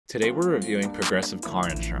Today we're reviewing Progressive car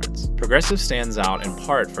insurance. Progressive stands out in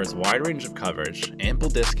part for its wide range of coverage, ample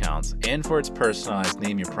discounts, and for its personalized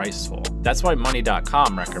Name Your Price tool. That's why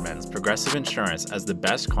Money.com recommends Progressive Insurance as the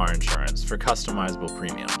best car insurance for customizable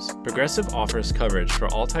premiums. Progressive offers coverage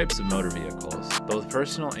for all types of motor vehicles, both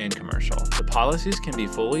personal and commercial. The policies can be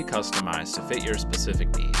fully customized to fit your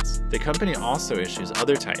specific needs. The company also issues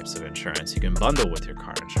other types of insurance you can bundle with your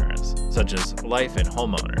car insurance, such as life and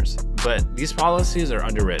homeowners, but these policies are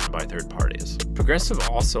underwritten by third parties. Progressive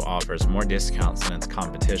also offers more discounts than its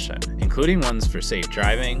competition, including ones for safe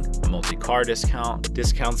driving, a multi-car discount,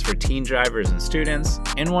 discounts for teen drivers and students,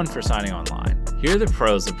 and one for signing online. Here are the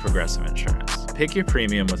pros of Progressive Insurance. Pick your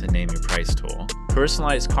premium with a Name Your Price tool,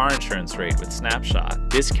 personalized car insurance rate with Snapshot,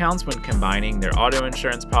 discounts when combining their auto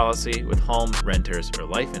insurance policy with home, renters, or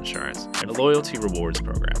life insurance, and a loyalty rewards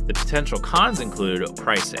program. The potential cons include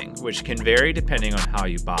pricing, which can vary depending on how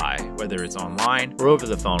you buy, whether it's online or over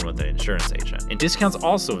the phone with an insurance agent. And discounts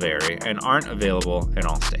also vary and aren't available in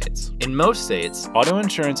all states. In most states, auto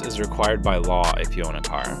insurance is required by law if you own a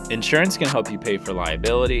car. Insurance can help you pay for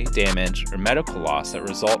liability, damage, or medical loss that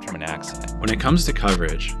result from an accident. When it comes to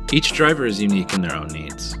coverage, each driver is unique in their own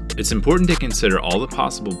needs. It's important to consider all the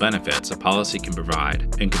possible benefits a policy can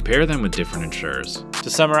provide and compare them with different insurers. To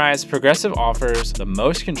summarize, Progressive offers the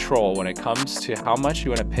most control when it comes to how much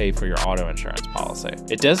you want to pay for your auto insurance policy.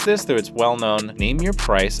 It does this through its well-known Name Your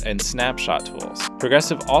Price and Snapshot tools.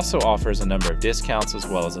 Progressive also offers a number of discounts as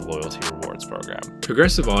well as a loyalty rewards program.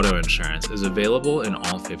 Progressive auto insurance is available in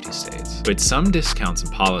all 50 states, but some discounts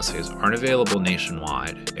and policies aren't available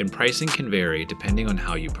nationwide, and pricing can vary depending on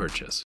how you purchase.